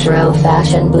 Retro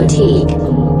Fashion Boutique.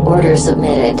 Order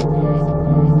submitted.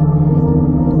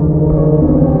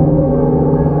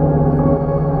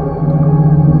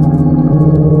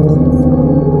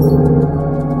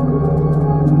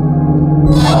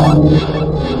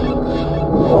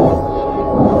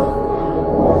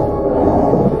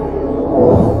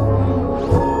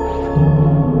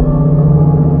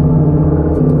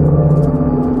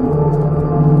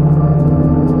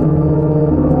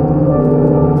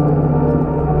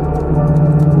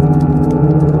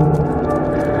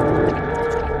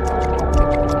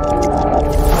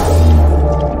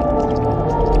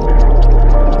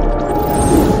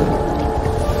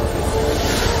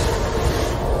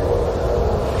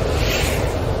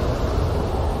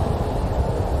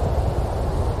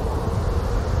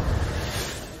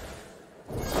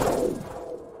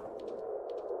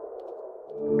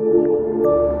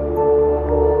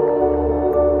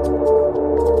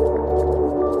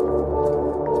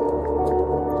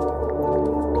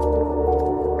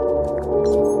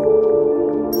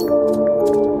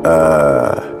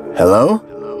 Hello?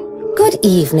 Good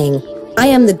evening. I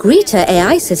am the Greeter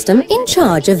AI system in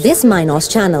charge of this MINOS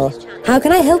channel. How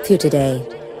can I help you today?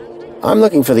 I'm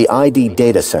looking for the ID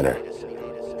data center.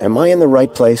 Am I in the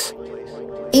right place?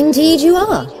 Indeed you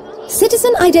are.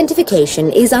 Citizen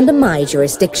identification is under my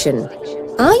jurisdiction.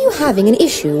 Are you having an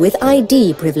issue with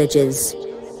ID privileges?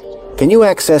 Can you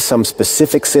access some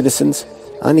specific citizens?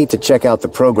 I need to check out the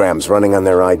programs running on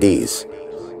their IDs.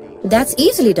 That's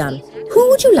easily done. Who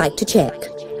would you like to check?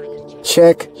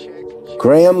 Check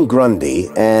Graham Grundy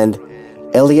and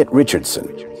Elliot Richardson.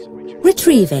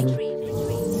 Retrieving.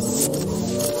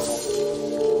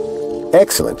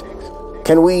 Excellent.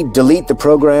 Can we delete the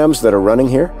programs that are running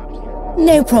here?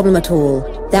 No problem at all.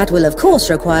 That will of course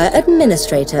require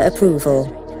administrator approval.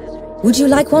 Would you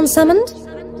like one summoned?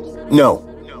 No,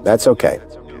 that's okay.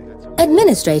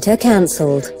 Administrator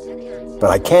cancelled.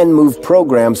 But I can move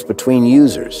programs between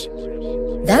users.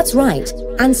 That's right.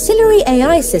 Ancillary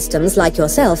AI systems like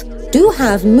yourself do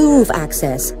have move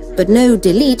access, but no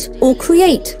delete or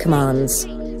create commands.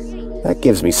 That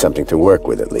gives me something to work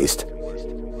with at least.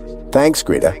 Thanks,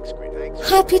 Greta.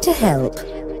 Happy to help.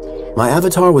 My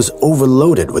avatar was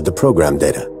overloaded with the program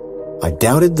data. I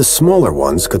doubted the smaller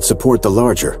ones could support the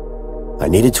larger. I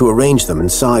needed to arrange them in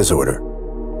size order.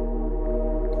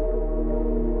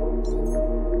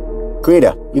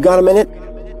 Greta, you got a minute?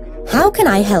 How can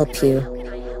I help you?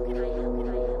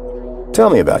 Tell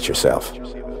me about yourself.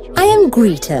 I am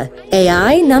Greeter,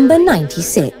 AI number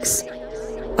 96.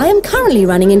 I am currently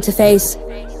running interface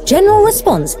General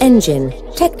Response Engine,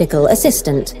 Technical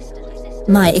Assistant.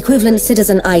 My equivalent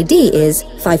citizen ID is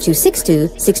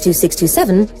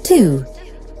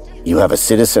 5262-62627-2. You have a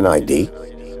citizen ID?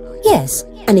 Yes,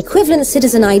 an equivalent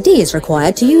citizen ID is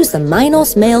required to use the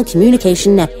MINOS Mail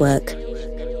Communication Network.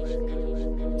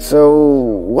 So,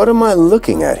 what am I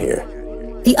looking at here?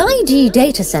 The ID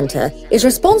Data Center is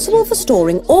responsible for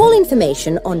storing all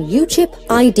information on UChip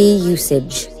ID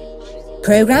usage.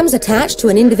 Programs attached to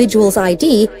an individual's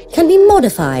ID can be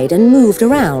modified and moved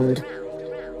around.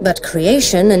 But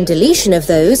creation and deletion of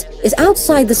those is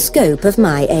outside the scope of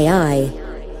my AI.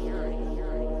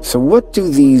 So what do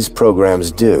these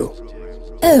programs do?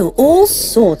 Oh, all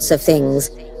sorts of things.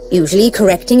 Usually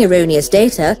correcting erroneous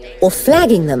data or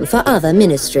flagging them for other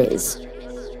ministries.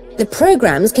 The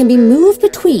programs can be moved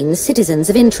between citizens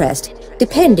of interest,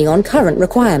 depending on current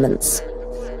requirements.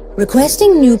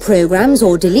 Requesting new programs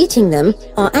or deleting them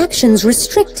are actions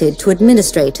restricted to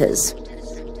administrators.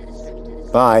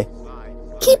 Bye.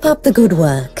 Keep up the good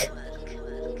work.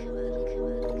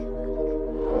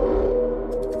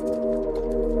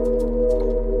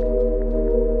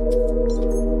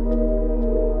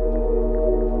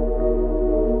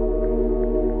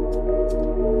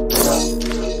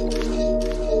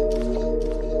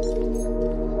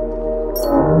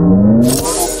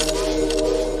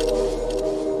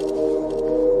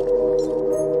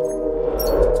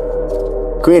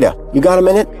 Greta, you got a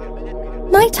minute?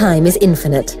 My time is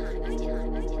infinite.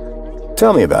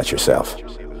 Tell me about yourself.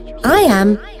 I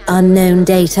am unknown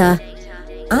data.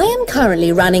 I am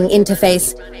currently running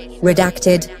interface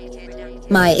redacted.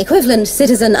 My equivalent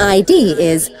citizen ID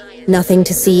is nothing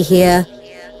to see here.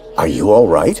 Are you all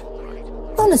right?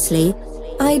 Honestly,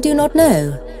 I do not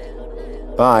know.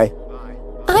 Bye.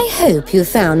 I hope you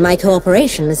found my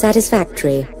cooperation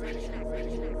satisfactory.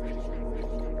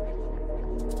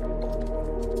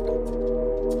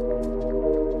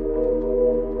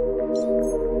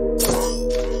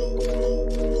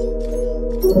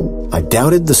 I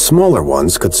doubted the smaller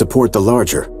ones could support the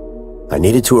larger. I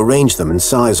needed to arrange them in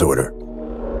size order.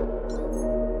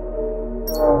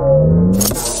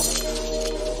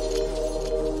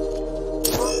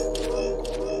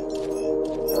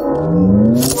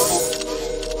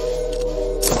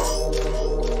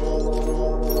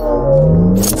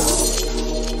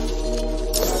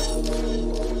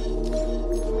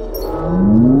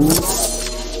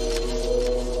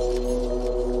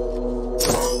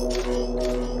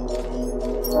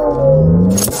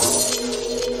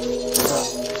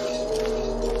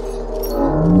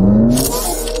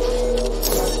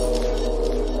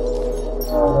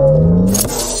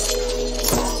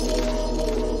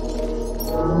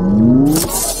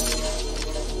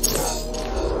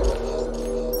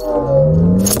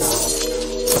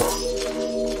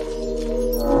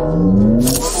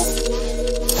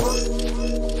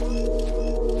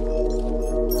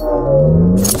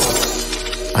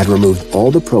 I'd removed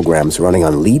all the programs running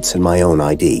on Leet's and my own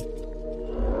ID.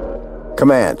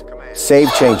 Command,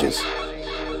 save changes.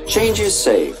 Changes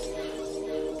saved.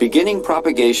 Beginning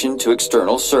propagation to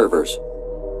external servers.